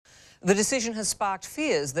The decision has sparked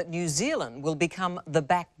fears that New Zealand will become the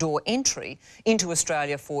backdoor entry into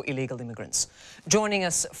Australia for illegal immigrants. Joining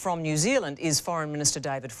us from New Zealand is Foreign Minister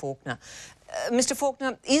David Faulkner. Mr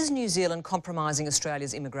Faulkner, is New Zealand compromising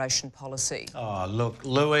Australia's immigration policy? Oh, look,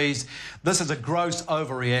 Louise, this is a gross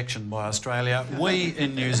overreaction by Australia. We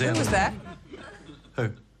in New Zealand... Who was that? Who?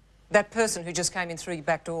 That person who just came in through your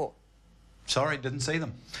back door. Sorry, didn't see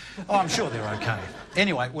them. Oh, I'm sure they're okay.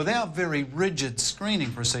 Anyway, with our very rigid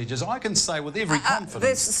screening procedures, I can say with every confidence...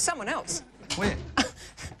 There's someone else. Where?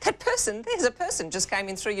 That person, there's a person just came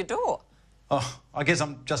in through your door. Oh, I guess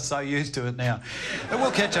I'm just so used to it now. But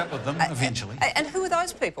we'll catch up with them eventually. And who are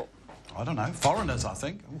those people? I don't know, foreigners, I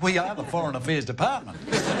think. We are the Foreign Affairs Department.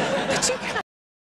 But you can't